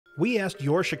We asked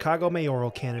your Chicago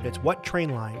mayoral candidates what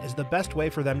train line is the best way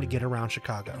for them to get around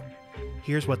Chicago.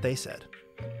 Here's what they said.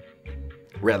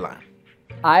 Red line.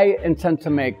 I intend to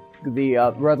make the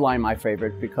red line my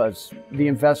favorite because the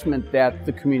investment that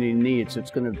the community needs, it's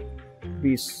going to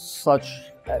be such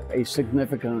a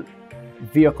significant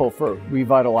vehicle for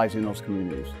revitalizing those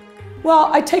communities. Well,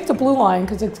 I take the blue line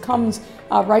because it comes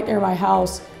right near my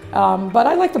house, but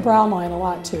I like the brown line a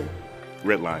lot too.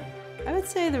 Red line. I would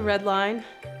say the red line.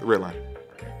 The red line.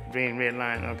 Green, red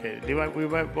line, okay. We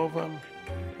write both of them?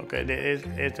 Okay,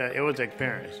 it was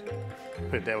experience.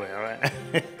 Put it that way, all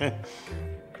right?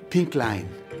 Pink line.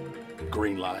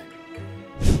 Green line.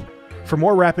 For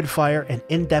more rapid fire and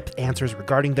in-depth answers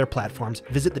regarding their platforms,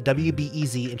 visit the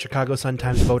WBEZ and Chicago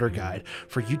Sun-Times Voter Guide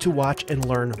for you to watch and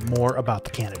learn more about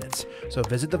the candidates. So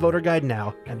visit the Voter Guide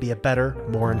now and be a better,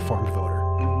 more informed voter.